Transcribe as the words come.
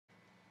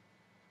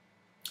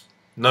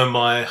No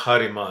mai,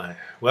 haere mai.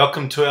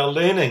 Welcome to our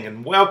learning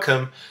and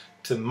welcome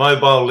to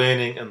mobile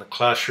learning in the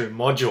classroom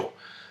module.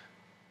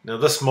 Now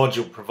this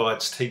module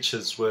provides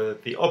teachers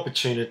with the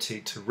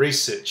opportunity to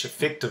research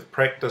effective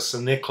practice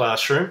in their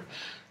classroom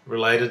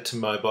related to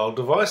mobile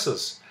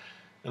devices.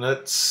 And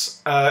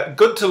it's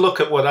good to look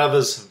at what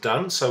others have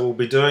done, so we'll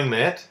be doing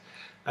that.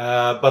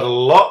 But a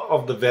lot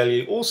of the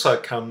value also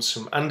comes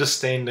from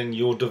understanding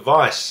your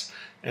device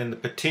and the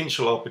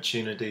potential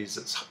opportunities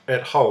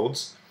it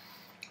holds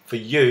for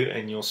you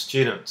and your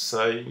students.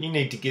 So you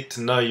need to get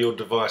to know your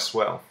device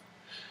well.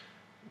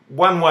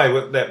 One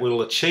way that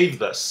we'll achieve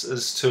this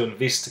is to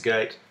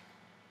investigate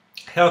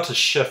how to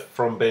shift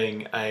from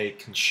being a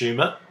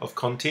consumer of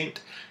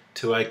content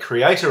to a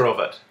creator of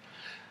it.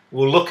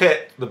 We'll look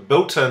at the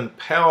built-in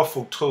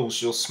powerful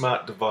tools your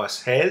smart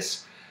device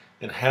has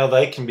and how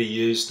they can be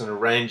used in a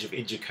range of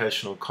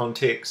educational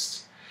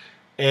contexts,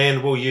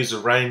 and we'll use a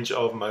range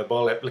of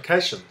mobile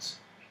applications.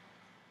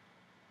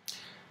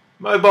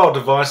 Mobile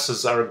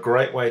devices are a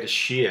great way to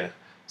share,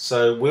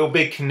 so we'll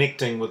be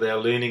connecting with our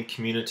learning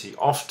community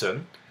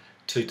often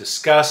to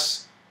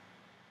discuss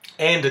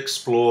and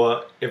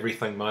explore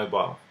everything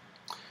mobile.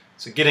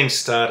 So getting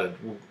started,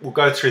 we'll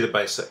go through the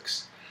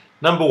basics.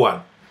 Number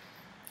one,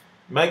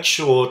 make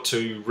sure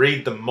to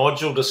read the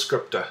module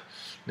descriptor.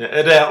 Now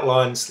it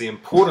outlines the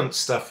important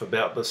stuff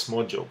about this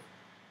module.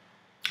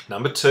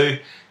 Number two,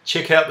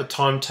 check out the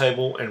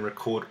timetable and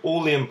record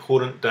all the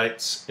important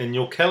dates in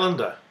your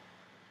calendar.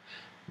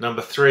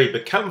 Number three,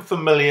 become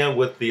familiar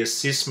with the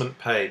assessment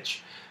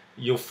page.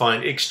 You'll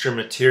find extra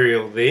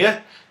material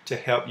there to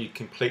help you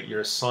complete your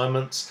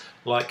assignments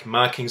like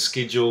marking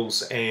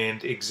schedules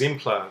and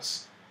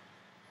exemplars.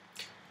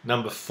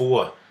 Number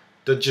four,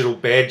 digital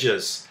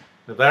badges.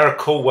 Now they're a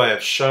cool way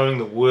of showing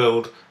the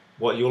world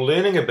what you're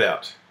learning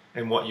about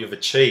and what you've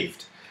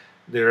achieved.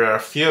 There are a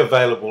few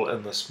available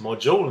in this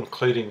module,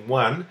 including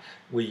one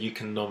where you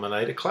can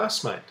nominate a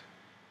classmate.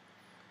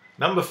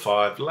 Number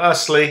five,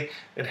 lastly,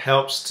 it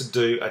helps to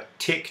do a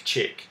tech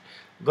check.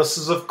 This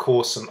is of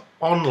course an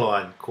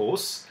online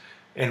course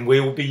and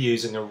we will be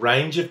using a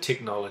range of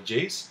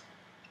technologies,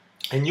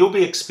 and you'll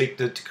be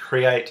expected to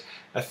create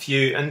a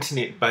few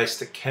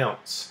internet-based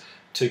accounts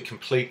to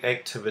complete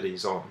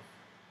activities on.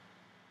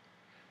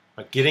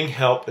 Getting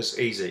help is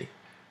easy.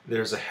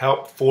 There's a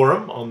help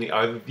forum on the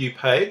overview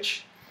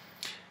page,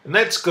 and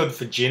that's good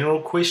for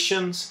general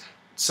questions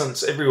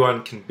since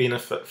everyone can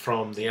benefit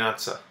from the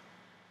answer.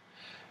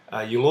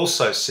 You'll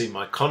also see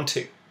my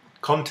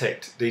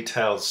contact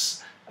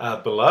details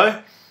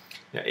below.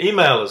 Now,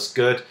 email is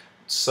good,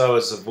 so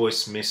is a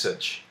voice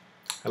message.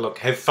 Look,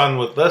 have fun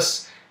with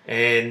this,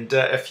 and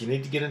if you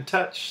need to get in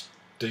touch,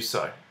 do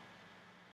so.